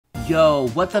Yo,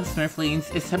 what's up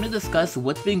Smerflings? It's time to discuss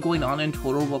what's been going on in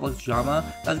total Roblox drama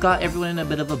that's got everyone in a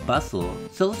bit of a bustle,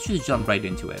 so let's just jump right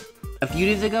into it. A few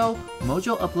days ago,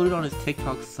 Mojo uploaded on his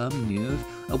TikTok some news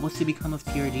of what's to become of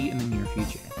TRD in the near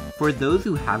future. For those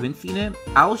who haven't seen it,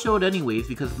 I'll show it anyways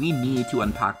because we need to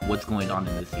unpack what's going on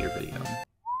in this here video.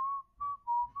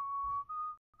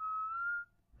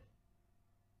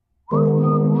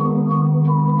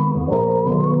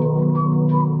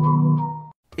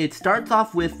 It starts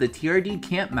off with the TRD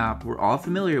camp map we're all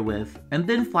familiar with, and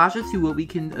then flashes to what we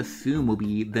can assume will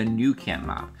be the new camp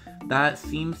map. That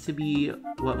seems to be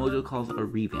what Mojo calls a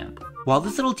revamp. While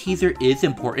this little teaser is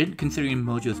important considering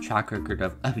Mojo's track record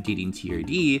of updating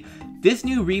TRD, this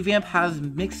new revamp has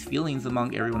mixed feelings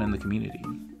among everyone in the community.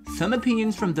 Some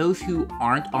opinions from those who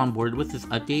aren't on board with this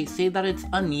update say that it's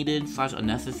unneeded /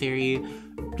 unnecessary,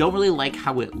 don't really like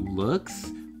how it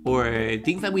looks, or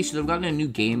think that we should have gotten a new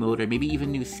game mode or maybe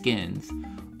even new skins.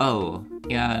 Oh,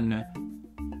 and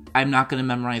I'm not gonna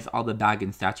memorize all the bag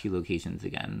and statue locations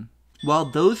again. While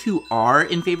those who are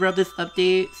in favor of this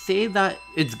update say that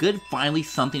it's good finally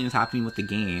something is happening with the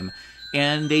game,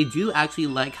 and they do actually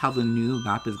like how the new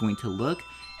map is going to look,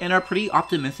 and are pretty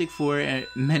optimistic for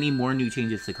many more new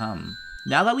changes to come.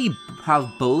 Now that we have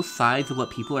both sides of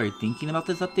what people are thinking about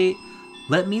this update,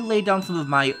 let me lay down some of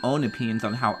my own opinions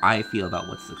on how I feel about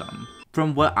what's to come.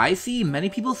 From what I see, many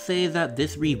people say that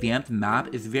this revamped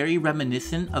map is very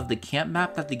reminiscent of the camp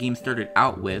map that the game started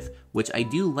out with, which I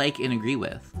do like and agree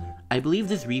with. I believe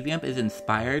this revamp is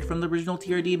inspired from the original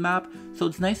TRD map, so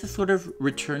it's nice to sort of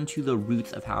return to the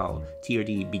roots of how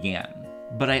TRD began.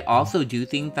 But I also do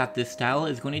think that this style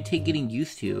is going to take getting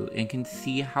used to and can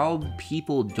see how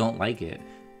people don't like it.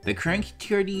 The current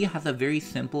TRD has a very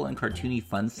simple and cartoony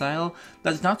fun style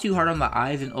that's not too hard on the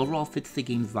eyes and overall fits the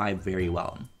game's vibe very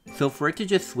well. So for it to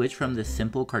just switch from this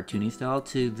simple cartoony style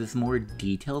to this more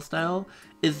detailed style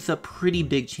is a pretty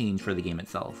big change for the game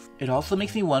itself. It also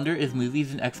makes me wonder if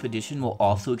movies and Expedition will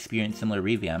also experience similar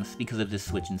revamps because of this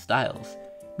switch in styles.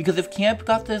 Because if Camp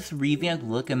got this revamped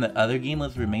look and the other game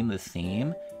was remain the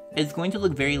same, it's going to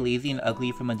look very lazy and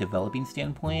ugly from a developing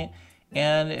standpoint,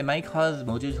 and it might cause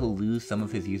Mojo to lose some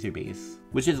of his user base.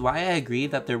 Which is why I agree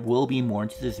that there will be more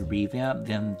to this revamp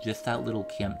than just that little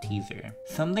camp teaser.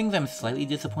 Some things I'm slightly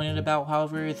disappointed about,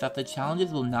 however, is that the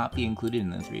challenges will not be included in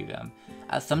this revamp,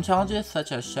 as some challenges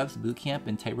such as Chef's Bootcamp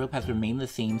and Tightrope has remained the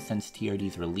same since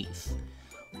TRD's release.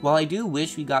 While I do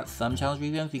wish we got some challenge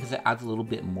revamps because it adds a little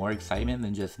bit more excitement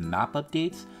than just map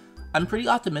updates, I'm pretty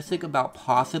optimistic about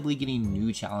possibly getting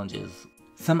new challenges.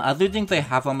 Some other things I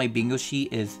have on my bingo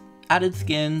sheet is added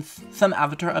skins, some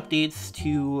avatar updates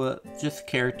to just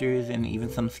characters and even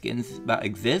some skins that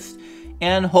exist,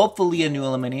 and hopefully a new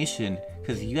elimination,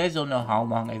 because you guys don't know how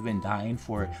long I've been dying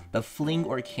for the fling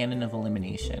or cannon of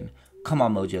elimination. Come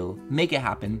on Mojo, make it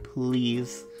happen,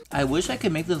 please. I wish I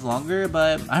could make this longer,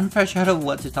 but I'm fresh out of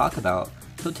what to talk about.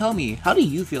 So tell me, how do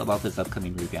you feel about this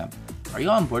upcoming revamp? Are you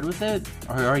on board with it,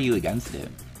 or are you against it?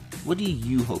 What do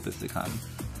you hope is to come?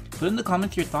 Put in the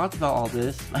comments your thoughts about all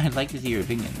this. I'd like to see your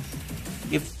opinions.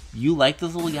 If you like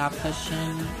this little yap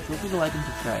session, feel free to like and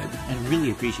subscribe. I'd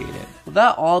really appreciate it. With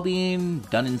that all being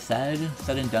done and said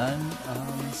and done,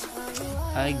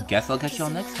 I guess I'll catch you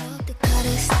all next time.